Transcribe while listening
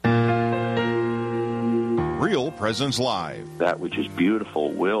Presence Live. That which is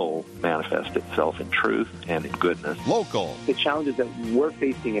beautiful will manifest itself in truth and in goodness. Local. The challenges that we're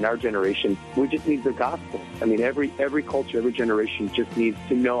facing in our generation, we just need the gospel. I mean, every culture, every generation just needs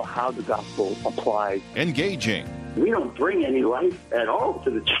to know how the gospel applies. Engaging. We don't bring any life at all to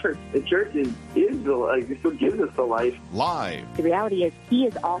the church. The church is the life. It's what gives us the life. Live. The reality is He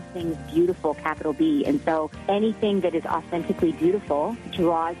is all things beautiful, capital B. And so anything that is authentically beautiful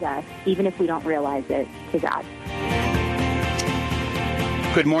draws us, even if we don't realize it, to God.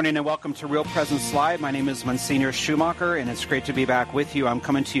 Good morning and welcome to Real Presence Live. My name is Monsignor Schumacher, and it's great to be back with you. I'm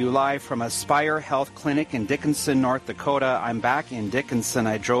coming to you live from Aspire Health Clinic in Dickinson, North Dakota. I'm back in Dickinson.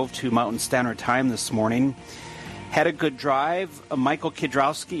 I drove to Mountain Standard Time this morning. Had a good drive. Michael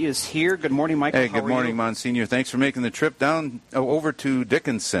Kidrowski is here. Good morning, Michael. Hey, good morning, Monsignor. Thanks for making the trip down over to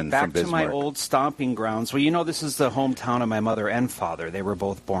Dickinson from Bismarck. Back to my old stomping grounds. Well, you know, this is the hometown of my mother and father. They were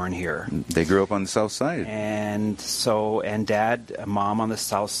both born here. They grew up on the south side. And Dad, Mom on the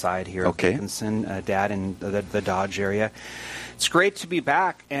south side here of Dickinson, Dad in the Dodge area. It's great to be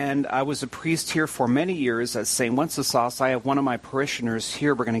back, and I was a priest here for many years at St. Wenceslas. I have one of my parishioners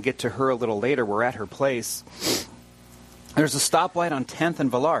here. We're going to get to her a little later. We're at her place. There's a stoplight on 10th and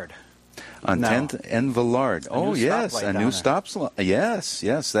Villard. On 10th and Villard. Oh, yes, a new stop sign. Yes,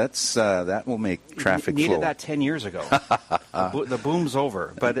 that's that will make traffic flow. Needed that 10 years ago. The boom's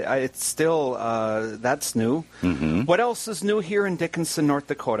over, but it's still, that's new. Mm-hmm. What else is new here in Dickinson, North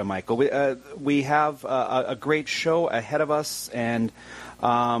Dakota, Michael? We have a great show ahead of us, and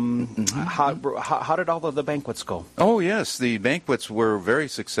how did all of the banquets go? Oh, yes, the banquets were very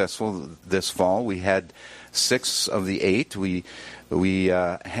successful this fall. We had 6 of the 8. We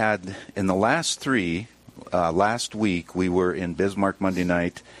had, in the last 3, last week, we were in Bismarck Monday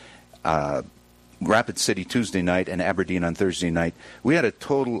night, Rapid City Tuesday night, and Aberdeen on Thursday night. We had a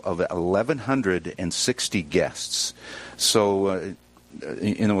total of 1,160 guests. So,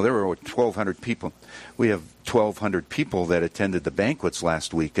 there were 1,200 people. We have 1,200 people that attended the banquets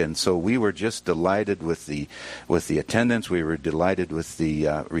last week, and so we were just delighted with the attendance. We were delighted with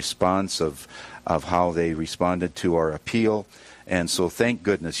the response of how they responded to our appeal. And so thank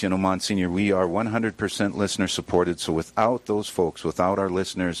goodness, Monsignor, we are 100% listener supported. So without those folks, without our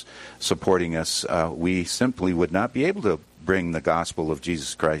listeners supporting us, we simply would not be able to bring the gospel of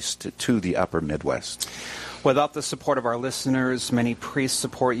Jesus Christ to the upper Midwest. Without the support of our listeners, many priests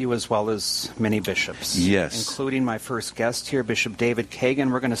support you as well as many bishops. Yes. Including my first guest here, Bishop David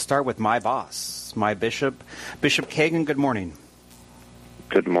Kagan. We're going to start with my boss, my bishop. Bishop Kagan, good morning.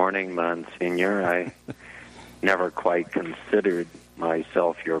 Good morning, Monsignor. I never quite considered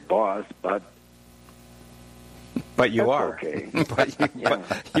myself your boss, but you are. Okay.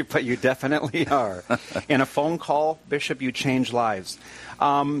 but you definitely are. In a phone call, Bishop, you change lives.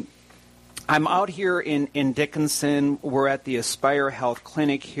 I'm out here in Dickinson. We're at the Aspire Health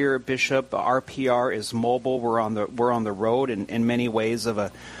Clinic here, Bishop. RPR is mobile. We're on the road in many ways of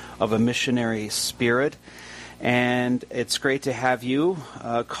a missionary spirit. And it's great to have you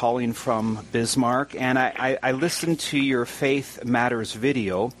calling from Bismarck. And I listened to your Faith Matters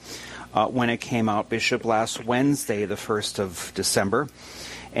video when it came out, Bishop, last Wednesday, the 1st of December.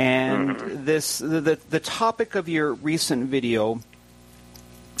 And the topic of your recent video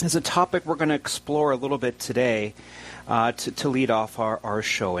is a topic we're going to explore a little bit today to lead off our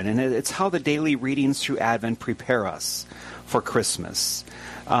show. And it's how the daily readings through Advent prepare us for Christmas.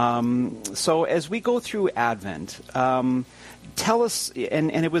 So as we go through Advent, tell us,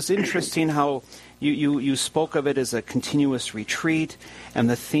 and it was interesting how you spoke of it as a continuous retreat and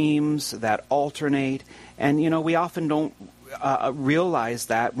the themes that alternate. And, we often don't realize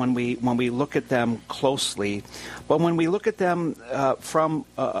that when we look at them closely. But when we look at them from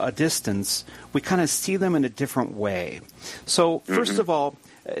a distance, we kind of see them in a different way. So first of all,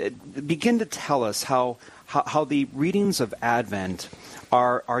 begin to tell us how the readings of Advent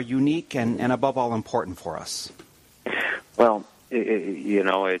are unique and above all important for us. Well,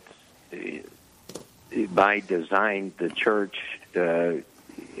 it's by design, the Church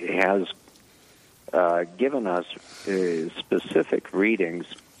has given us specific readings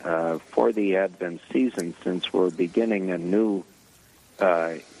for the Advent season, since we're beginning a new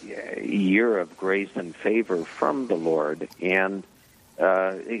year of grace and favor from the Lord. And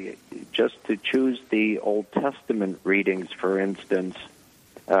just to choose the Old Testament readings, for instance,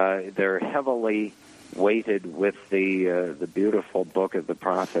 they're heavily weighted with the beautiful book of the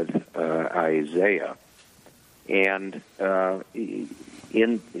prophet Isaiah. And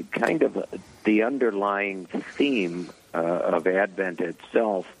in kind of the underlying theme of Advent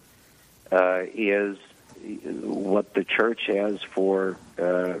itself is what the Church has for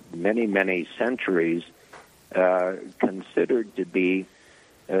many, many centuries considered to be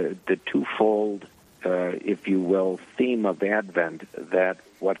the twofold, if you will, theme of Advent, that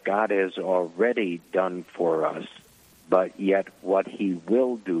what God has already done for us, but yet what he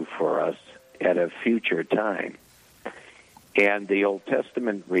will do for us at a future time. And the Old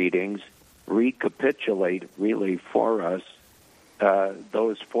Testament readings recapitulate really for us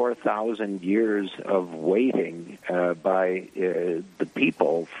those 4,000 years of waiting by the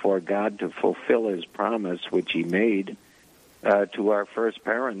people for God to fulfill his promise, which he made to our first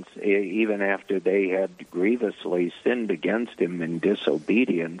parents, even after they had grievously sinned against him in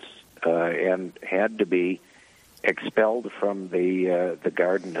disobedience and had to be expelled from the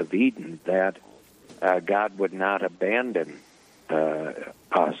Garden of Eden, that God would not abandon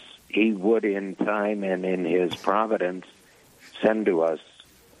us. He would, in time and in his providence, send to us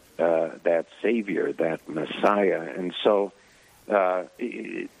that Savior, that Messiah. And so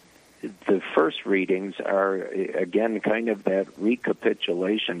the first readings are, again, kind of that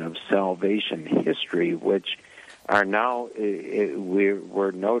recapitulation of salvation history, which are now,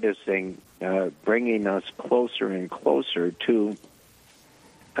 we're noticing, bringing us closer and closer to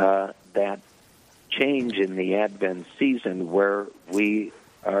that change in the Advent season, where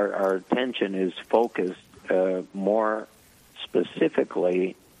our attention is focused more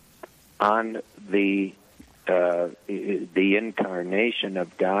specifically on the incarnation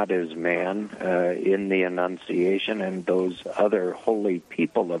of God as man in the Annunciation and those other holy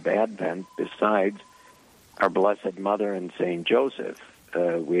people of Advent, besides our Blessed Mother and Saint Joseph.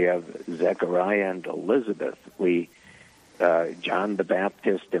 We have Zechariah and Elizabeth. John the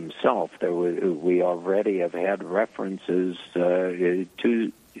Baptist himself. We already have had references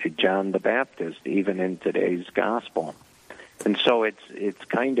to John the Baptist, even in today's gospel. And so it's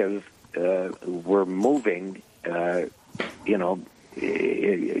kind of we're moving, in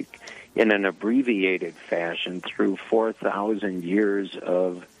an abbreviated fashion through 4,000 years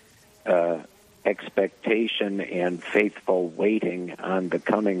of expectation and faithful waiting on the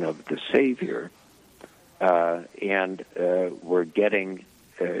coming of the Savior. And we're getting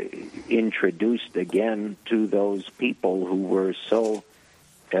introduced again to those people who were so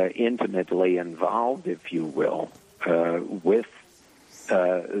intimately involved, if you will, with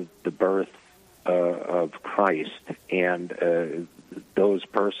the birth of Christ, and those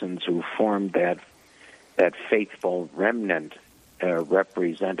persons who formed that faithful remnant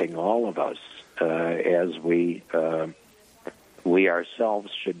representing all of us, as we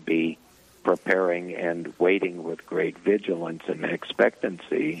ourselves should be preparing and waiting with great vigilance and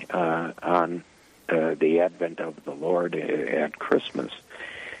expectancy on the advent of the Lord at Christmas.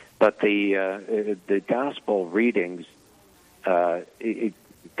 But the gospel readings it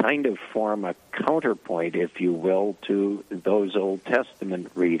kind of form a counterpoint, if you will, to those Old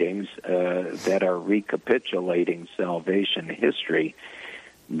Testament readings that are recapitulating salvation history.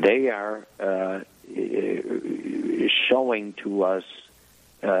 They are showing to us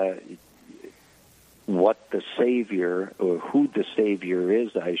what the Savior, or who the Savior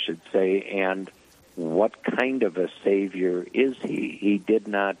is, I should say, and what kind of a Savior is he. He did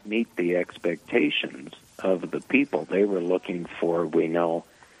not meet the expectations of the people. They were looking for, we know,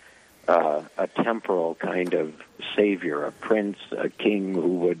 a temporal kind of Savior, a prince, a king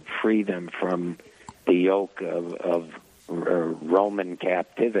who would free them from the yoke of Roman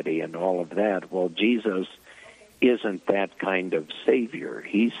captivity and all of that. Well, Jesus isn't that kind of Savior.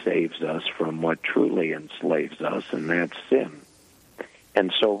 He saves us from what truly enslaves us, and that's sin.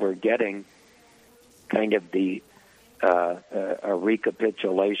 And so we're getting kind of a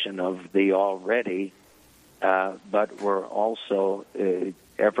recapitulation of the already, but we're also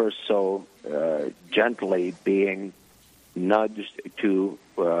ever so gently being nudged to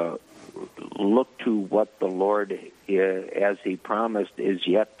look to what the Lord, as he promised, is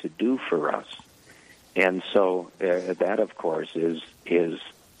yet to do for us. And so that, of course, is his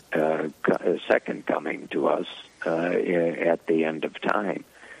second coming to us at the end of time.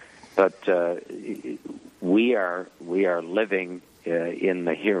 But we are living in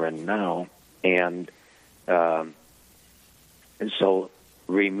the here and now, and so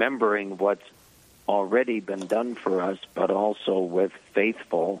remembering what's already been done for us, but also with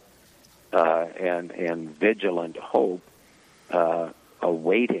faithful and vigilant hope,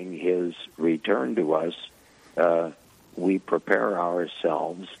 awaiting his return to us, we prepare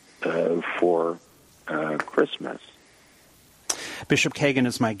ourselves for Christmas. Bishop Kagan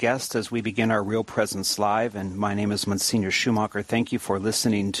is my guest as we begin our Real Presence Live, and my name is Monsignor Schumacher. Thank you for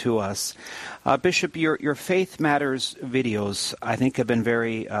listening to us. Bishop, your Faith Matters videos, I think, have been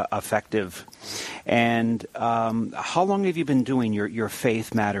very effective. And how long have you been doing your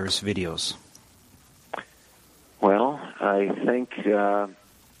Faith Matters videos? I think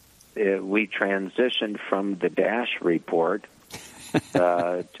we transitioned from the Dash Report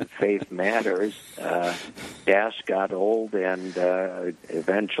to Faith Matters. Dash got old and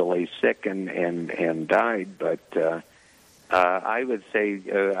eventually sick and died, but I would say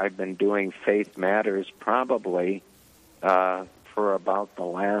I've been doing Faith Matters probably for about the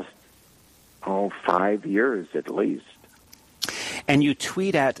last 5 years at least. And you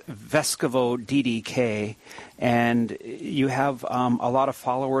tweet at Vescovo DDK, and you have a lot of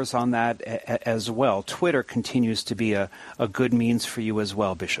followers on that as well. Twitter continues to be a good means for you as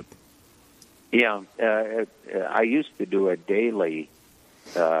well, Bishop. Yeah, I used to do a daily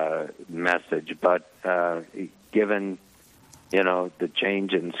message, but given the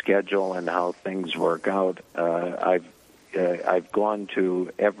change in schedule and how things work out, I've gone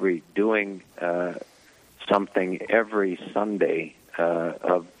to doing something every Sunday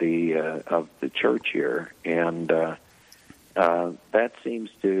of the church here, and that seems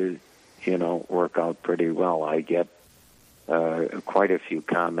to work out pretty well. I get quite a few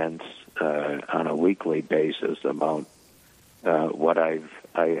comments on a weekly basis about what I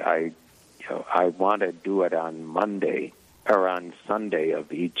want to do it on Monday or on Sunday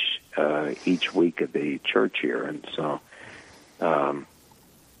of each week of the church here, and so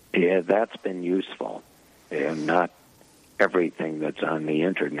that's been useful. And not everything that's on the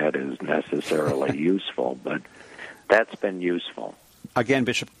internet is necessarily useful, but that's been useful. Again,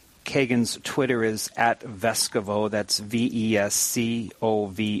 Bishop Kagan's Twitter is at Vescovo. That's Vescovo,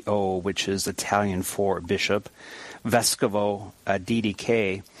 which is Italian for bishop. Vescovo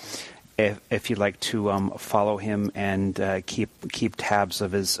DDK. If you'd like to follow him and keep tabs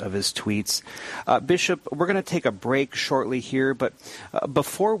of his tweets, Bishop, we're going to take a break shortly here, but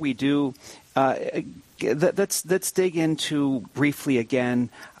before we do, let's dig into briefly again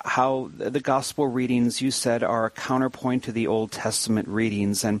how the gospel readings, you said, are a counterpoint to the Old Testament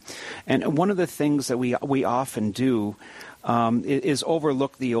readings, and one of the things that we often do is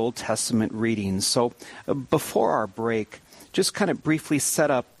overlook the Old Testament readings. So before our break, just kind of briefly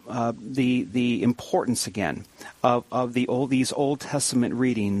set up the importance again of these Old Testament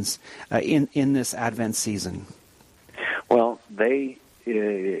readings in this Advent season. Well,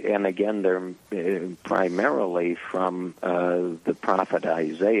 and again, they're primarily from the prophet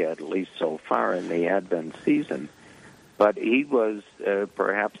Isaiah, at least so far in the Advent season. But he was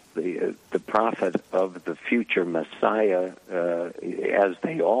perhaps the prophet of the future Messiah, as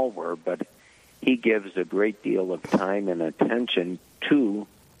they all were, but he gives a great deal of time and attention to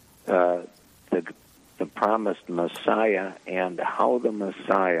the promised Messiah and how the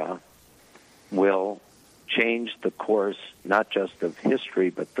Messiah will change the course, not just of history,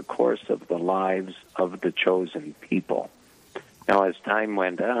 but the course of the lives of the chosen people. Now, as time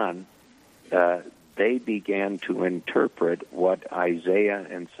went on, they began to interpret what Isaiah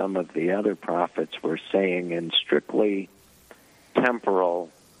and some of the other prophets were saying in strictly temporal,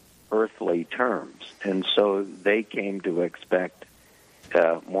 earthly terms. And so they came to expect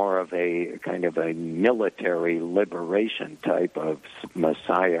more of a kind of a military liberation type of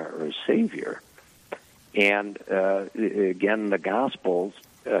Messiah or Savior. And again, the Gospels,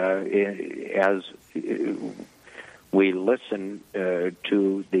 as we listen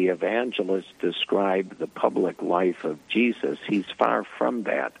to the evangelists describe the public life of Jesus, he's far from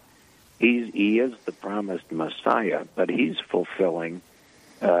that. He is the promised Messiah, but he's fulfilling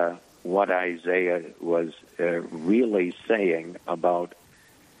what Isaiah was really saying about,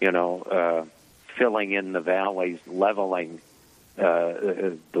 filling in the valleys, leveling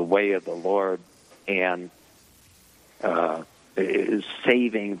the way of the Lord, and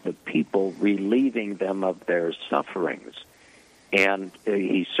saving the people, relieving them of their sufferings. And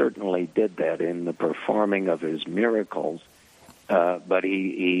he certainly did that in the performing of his miracles, but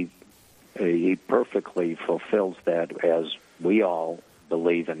he perfectly fulfills that, as we all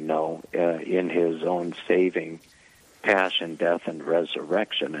believe and know, in his own saving passion, death, and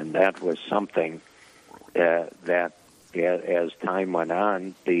resurrection. And that was something that as time went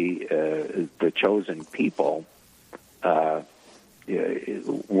on, the chosen people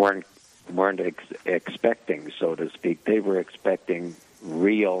weren't expecting, so to speak. They were expecting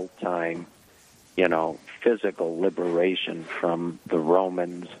real-time, physical liberation from the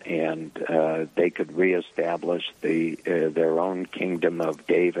Romans, and they could reestablish their own kingdom of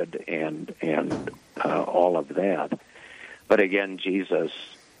David and all of that. But again, Jesus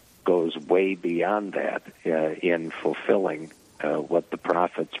goes way beyond that in fulfilling what the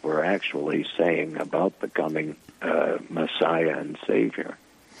prophets were actually saying about the coming Messiah and Savior.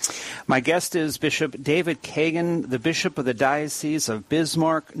 My guest is Bishop David Kagan, the Bishop of the Diocese of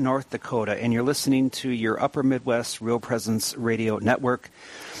Bismarck, North Dakota, and you're listening to your Upper Midwest Real Presence Radio Network.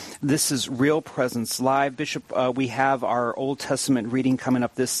 This is Real Presence Live. Bishop, we have our Old Testament reading coming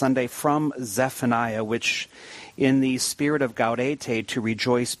up this Sunday from Zephaniah, which in the spirit of Gaudete, to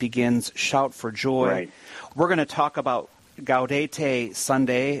rejoice begins, shout for joy. Right. We're going to talk about Gaudete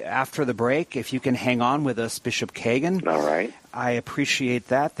Sunday after the break. If you can hang on with us, Bishop Kagan. All right. I appreciate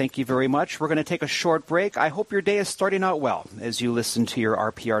that. Thank you very much. We're going to take a short break. I hope your day is starting out well as you listen to your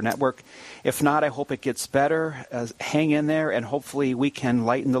RPR network. If not, I hope it gets better. Hang in there, and hopefully we can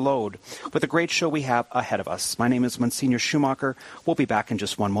lighten the load with the great show we have ahead of us. My name is Monsignor Schumacher. We'll be back in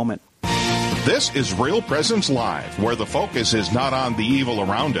just one moment. This is Real Presence Live, where the focus is not on the evil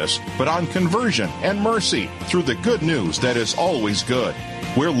around us, but on conversion and mercy through the good news that is always good.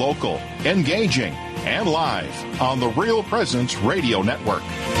 We're local, engaging, and live on the Real Presence Radio Network.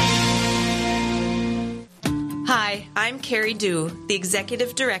 Hi, I'm Carrie Dew, the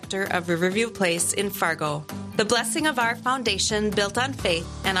Executive Director of Riverview Place in Fargo. The blessing of our foundation, built on faith,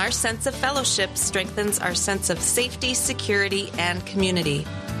 and our sense of fellowship strengthens our sense of safety, security, and community.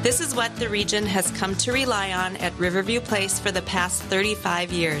 This is what the region has come to rely on at Riverview Place for the past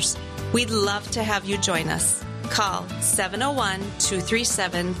 35 years. We'd love to have you join us. Call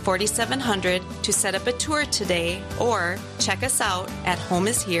 701-237-4700 to set up a tour today, or check us out at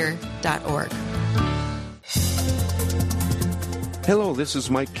homeishere.org. Hello, this is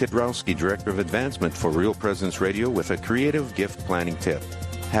Mike Kidrowski, Director of Advancement for Real Presence Radio, with a creative gift planning tip.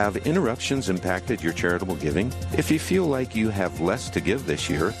 Have interruptions impacted your charitable giving? If you feel like you have less to give this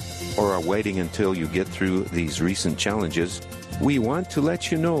year, or are waiting until you get through these recent challenges, we want to let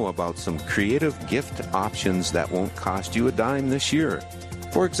you know about some creative gift options that won't cost you a dime this year.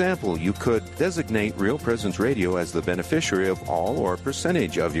 For example, you could designate Real Presence Radio as the beneficiary of all or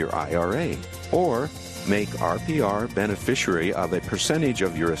percentage of your IRA, or make RPR beneficiary of a percentage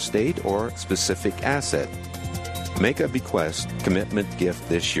of your estate or specific asset. Make a bequest commitment gift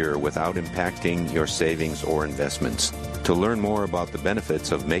this year without impacting your savings or investments. To learn more about the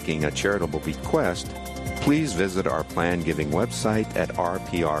benefits of making a charitable bequest, please visit our plan giving website at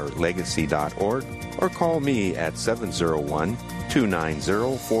rprlegacy.org or call me at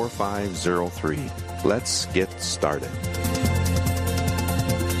 701-290-4503. Let's get started.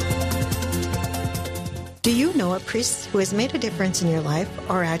 Do you know a priest who has made a difference in your life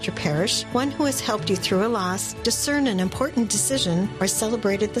or at your parish? One who has helped you through a loss, discern an important decision, or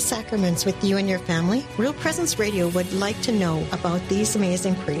celebrated the sacraments with you and your family? Real Presence Radio would like to know about these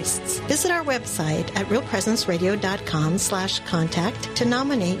amazing priests. Visit our website at realpresenceradio.com/contact to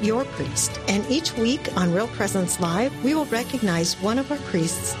nominate your priest. And each week on Real Presence Live, we will recognize one of our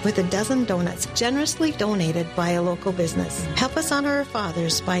priests with a dozen donuts generously donated by a local business. Help us honor our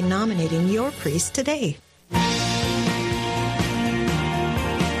fathers by nominating your priest today.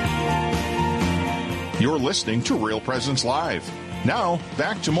 You're listening to Real Presence Live. Now,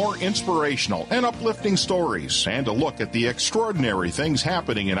 back to more inspirational and uplifting stories and a look at the extraordinary things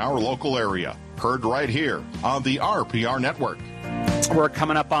happening in our local area. Heard right here on the RPR Network. We're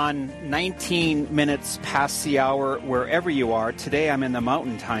coming up on 19 minutes past the hour wherever you are. Today I'm in the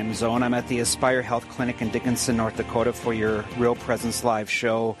Mountain Time Zone. I'm at the Aspire Health Clinic in Dickinson, North Dakota for your Real Presence Live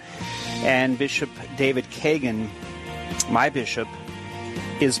show. And Bishop David Kagan, my bishop,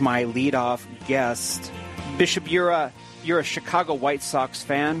 is my leadoff guest. Bishop, you're a Chicago White Sox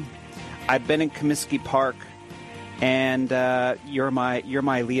fan. I've been in Comiskey Park, and you're my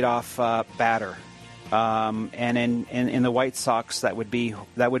leadoff batter. And in the White Sox, that would be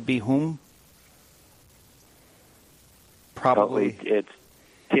whom? Probably it's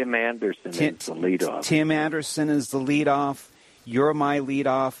Tim Anderson is the leadoff. Tim Anderson is the leadoff. You're my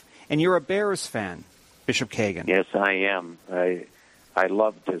leadoff, and you're a Bears fan, Bishop Kagan. Yes, I am. I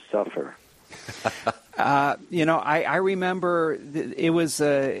love to suffer. I remember it was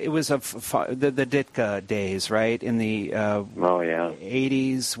the Ditka days, right? In the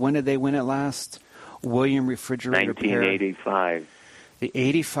 80s. When did they win it last? William Refrigerator 1985. The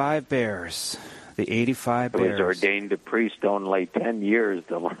 85 Bears. The 85 Bears. I was ordained a priest only 10 years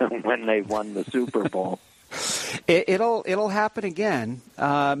when they won the Super Bowl. It'll happen again.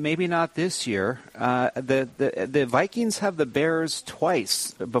 Maybe not this year. The Vikings have the Bears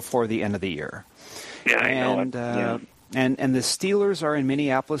twice before the end of the year. Yeah, I know it. And the Steelers are in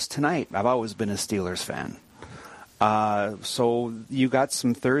Minneapolis tonight. I've always been a Steelers fan. So you got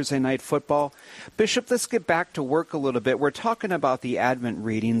some Thursday night football. Bishop, let's get back to work a little bit. We're talking about the Advent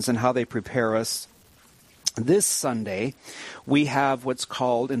readings and how they prepare us. This Sunday, we have what's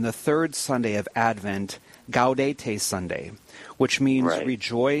called, in the third Sunday of Advent, Gaudete Sunday, which means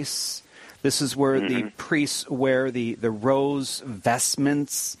rejoice. This is where the priests wear the rose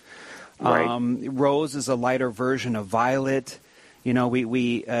vestments. Rose is a lighter version of violet. You know,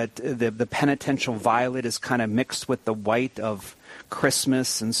 the penitential violet is kind of mixed with the white of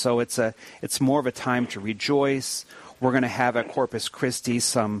Christmas, and so it's more of a time to rejoice. We're going to have at Corpus Christi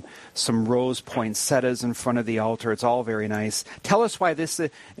some rose poinsettias in front of the altar. It's all very nice. Tell us why this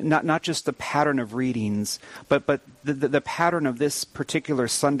not just the pattern of readings, but the pattern of this particular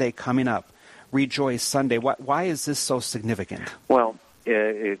Sunday coming up, Rejoice Sunday. Why is this so significant? Well,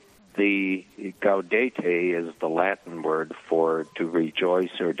 the gaudete is the Latin word for to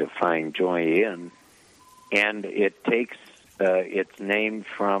rejoice or to find joy in, and it takes its name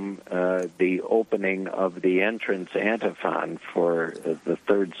from the opening of the entrance antiphon for the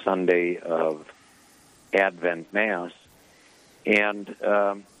third Sunday of Advent Mass. And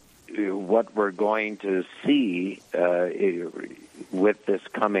what we're going to see with this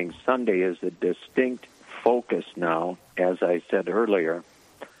coming Sunday is a distinct focus now, as I said earlier,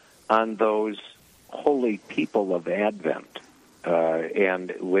 on those holy people of Advent.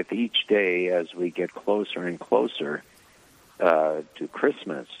 And with each day, as we get closer and closer to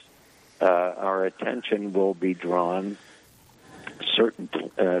Christmas, our attention will be drawn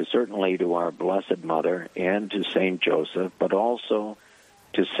certainly to our Blessed Mother and to Saint Joseph, but also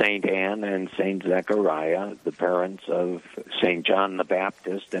to Saint Anne and Saint Zechariah, the parents of Saint John the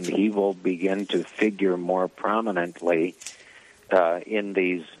Baptist, and he will begin to figure more prominently in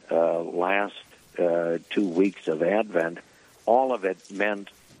these last 2 weeks of Advent. All of it meant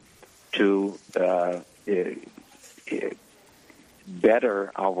to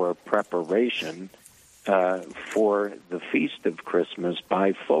better our preparation for the Feast of Christmas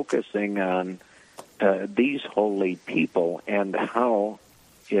by focusing on these holy people and how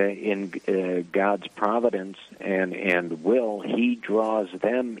in God's providence and will, he draws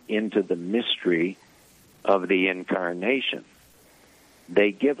them into the mystery of the Incarnation.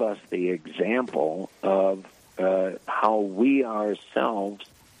 They give us the example of how we ourselves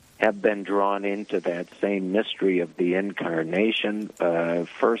have been drawn into that same mystery of the Incarnation,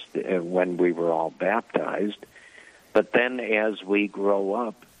 first when we were all baptized, but then as we grow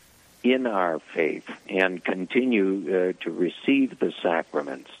up in our faith and continue to receive the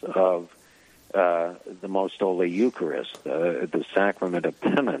sacraments of the Most Holy Eucharist, the sacrament of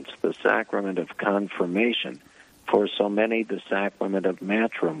penance, the sacrament of confirmation, for so many the sacrament of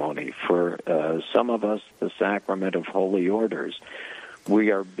matrimony, for some of us the sacrament of holy orders.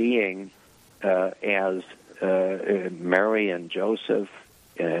 We are being, as Mary and Joseph,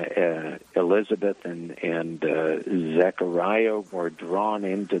 Elizabeth and Zechariah were drawn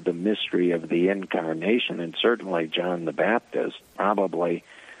into the mystery of the Incarnation, and certainly John the Baptist, probably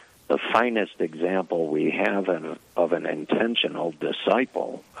the finest example we have of an intentional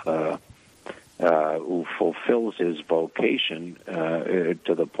disciple who fulfills his vocation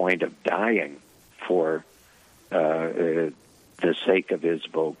to the point of dying for the sake of his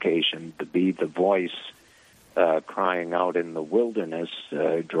vocation, to be the voice crying out in the wilderness,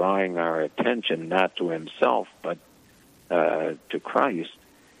 drawing our attention not to himself but to Christ.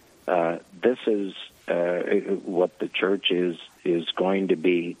 This is what the Church is going to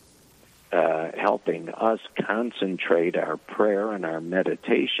be helping us concentrate our prayer and our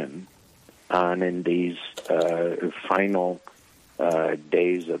meditation on in these final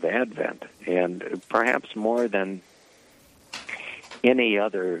days of Advent. And perhaps more than any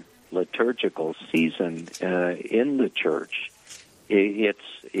other liturgical season in the Church,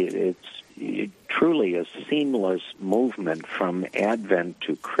 it's truly a seamless movement from Advent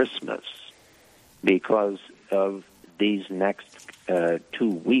to Christmas, because of these next 2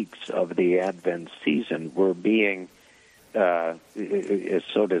 weeks of the Advent season. We're being, so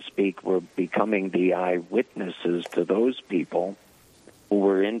to speak, we're becoming the eyewitnesses to those people who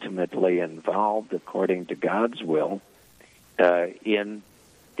were intimately involved, according to God's will, in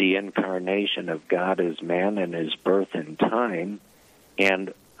the incarnation of God as man and his birth in time,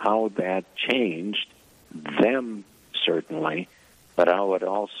 and how that changed them, certainly, but how it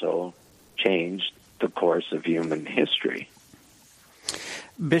also changed the course of human history.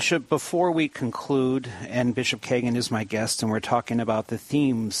 Bishop, before we conclude, and Bishop Kagan is my guest, and we're talking about the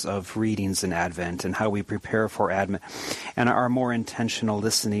themes of readings in Advent and how we prepare for Advent and our more intentional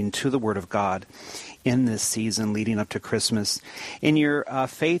listening to the Word of God in this season leading up to Christmas. In your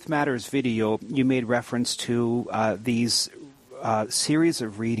Faith Matters video, you made reference to these series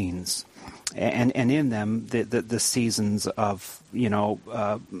of readings, and in them the seasons of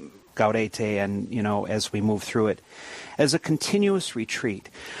Gaudete, and, as we move through it, as a continuous retreat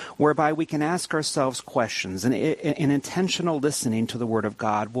whereby we can ask ourselves questions, and an intentional listening to the Word of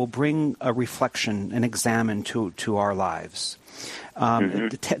God will bring a reflection, an examine to our lives.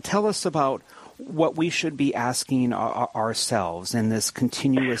 Tell us about what we should be asking ourselves in this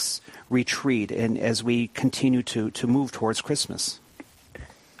continuous retreat, and as we continue to move towards Christmas.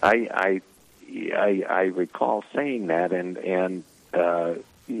 I recall saying that, and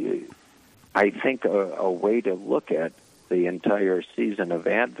I think a way to look at the entire season of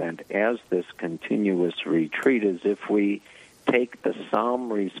Advent as this continuous retreat is if we take the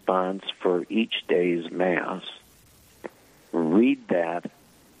psalm response for each day's Mass, read that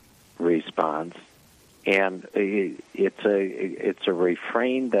response, and it's a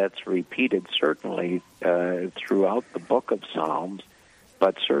refrain that's repeated certainly throughout the book of Psalms,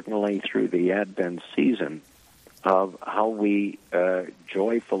 but certainly through the Advent season, of how we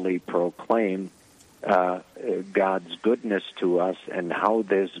joyfully proclaim God's goodness to us, and how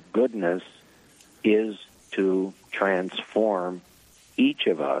this goodness is to transform each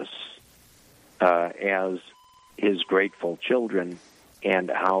of us as His grateful children,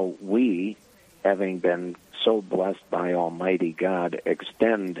 and how we, having been so blessed by Almighty God,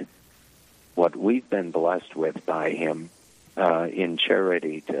 extend what we've been blessed with by Him in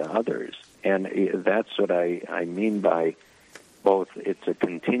charity to others. And that's what I mean by both it's a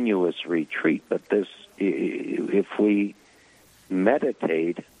continuous retreat, but this, if we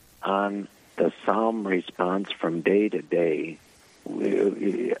meditate on the psalm response from day to day,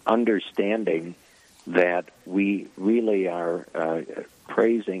 understanding that we really are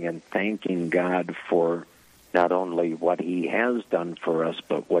praising and thanking God for not only what He has done for us,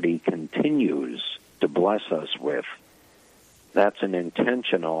 but what He continues to bless us with. That's an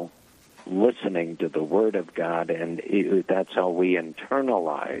intentional listening to the Word of God, and that's how we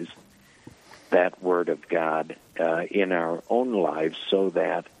internalize that Word of God in our own lives, so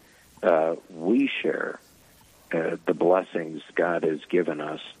that we share the blessings God has given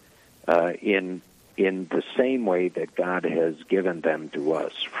us in the same way that God has given them to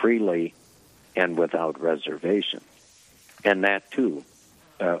us, freely and without reservation. And that, too,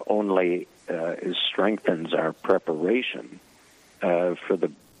 only strengthens our preparation for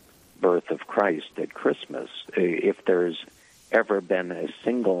the birth of Christ at Christmas. If there's ever been a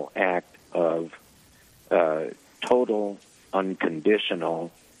single act of total,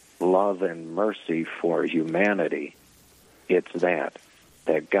 unconditional love and mercy for humanity, it's that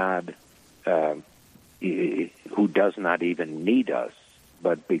God, who does not even need us,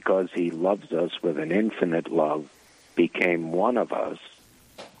 but because He loves us with an infinite love, became one of us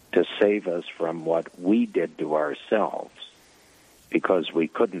to save us from what we did to ourselves, because we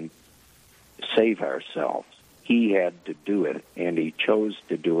couldn't save ourselves. He had to do it, and He chose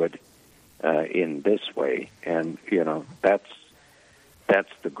to do it in this way. And,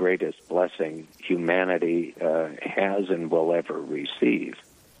 that's the greatest blessing humanity has and will ever receive.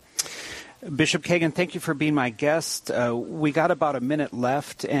 Bishop Kagan, thank you for being my guest. We got about a minute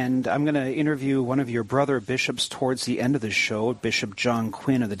left, and I'm going to interview one of your brother bishops towards the end of the show, Bishop John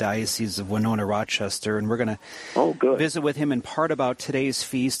Quinn of the Diocese of Winona, Rochester, and we're going to visit with him in part about today's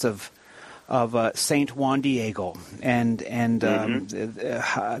feast of Saint Juan Diego and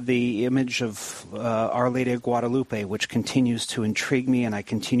the image of Our Lady of Guadalupe, which continues to intrigue me, and I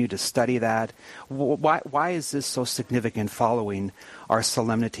continue to study that. Why is this so significant following our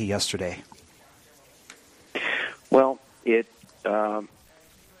solemnity yesterday? Well, to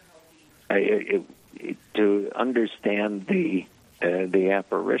understand the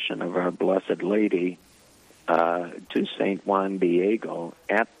apparition of Our Blessed Lady to Saint Juan Diego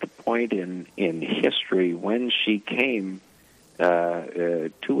at the point in history when she came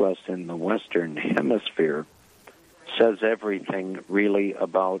to us in the Western Hemisphere, says everything really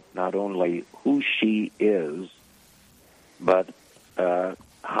about not only who she is, but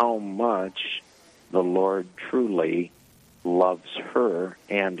how much the Lord truly loves her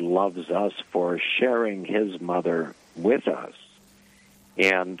and loves us for sharing His mother with us.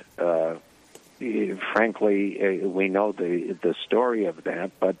 And frankly, we know the story of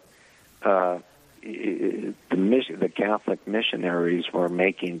that, but the Catholic missionaries were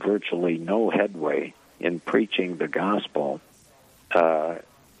making virtually no headway in preaching the gospel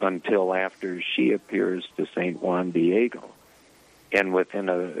until after she appears to St. Juan Diego. And within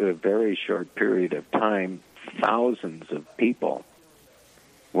a very short period of time, thousands of people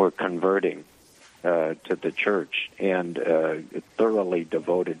were converting to the church and thoroughly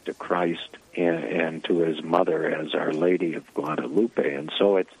devoted to Christ and to His mother as Our Lady of Guadalupe. And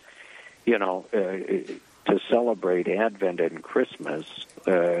so it's, to to celebrate Advent and Christmas,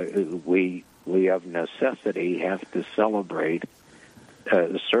 we of necessity have to celebrate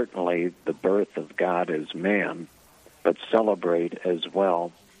certainly the birth of God as man, but celebrate as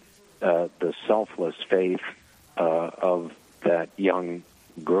well the selfless faith of that young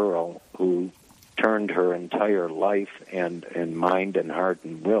girl who turned her entire life and mind and heart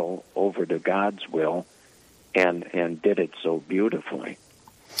and will over to God's will and did it so beautifully.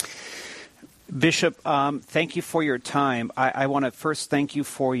 Bishop, thank you for your time. I want to first thank you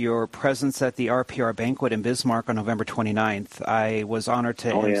for your presence at the RPR banquet in Bismarck on November 29th. I was honored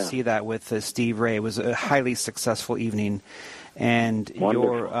to MC that with Steve Ray. It was a highly successful evening, and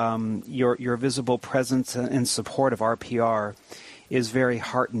your visible presence and support of RPR is very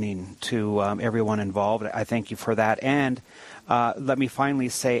heartening to everyone involved. I thank you for that. And let me finally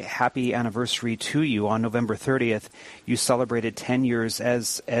say happy anniversary to you. On November 30th, you celebrated 10 years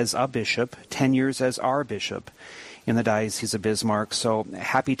as a bishop, 10 years as our bishop in the Diocese of Bismarck. So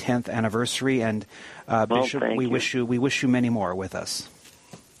happy 10th anniversary, and Bishop, we wish you many more with us.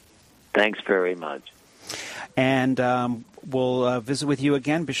 Thanks very much. And we'll visit with you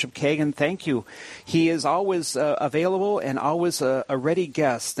again, Bishop Kagan. Thank you. He is always available and always a ready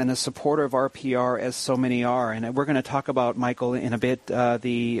guest and a supporter of RPR, as so many are. And we're going to talk about, Michael, in a bit,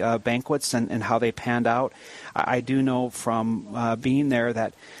 the banquets and how they panned out. I do know from being there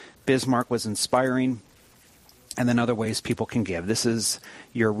that Bismarck was inspiring, and then other ways people can give. This is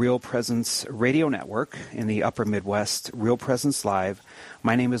your Real Presence radio network in the Upper Midwest, Real Presence Live.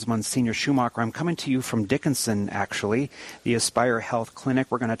 My name is Monsignor Schumacher. I'm coming to you from Dickinson, actually, the Aspire Health Clinic.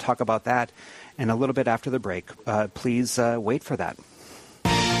 We're going to talk about that in a little bit after the break. Please wait for that.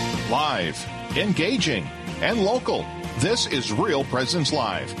 Live, engaging, and local. This is Real Presence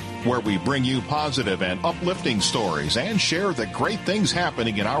Live, where we bring you positive and uplifting stories and share the great things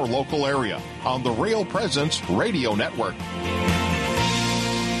happening in our local area on the Real Presence Radio Network.